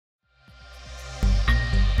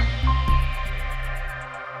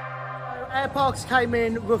Airparx came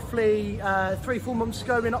in roughly 3-4 months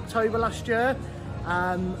ago in October last year,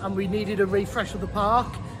 and we needed a refresh of the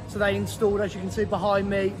park. So they installed, as you can see behind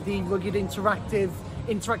me, the rugged interactive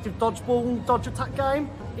dodgeball DodgeAttack game.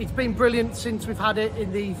 It's been brilliant since we've had it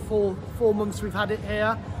in the four months we've had it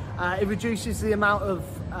here. It reduces the amount of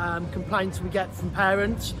complaints we get from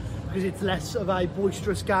parents because it's less of a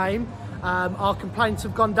boisterous game. Our complaints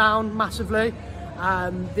have gone down massively.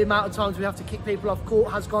 The amount of times we have to kick people off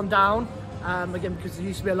court has gone down, again because there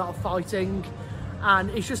used to be a lot of fighting, and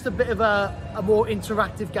it's just a bit of a more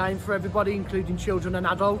interactive game for everybody, including children and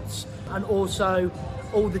adults. And also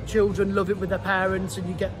all the children love it with their parents, and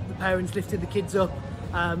you get the parents lifting the kids up,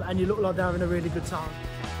 and you look like they're having a really good time.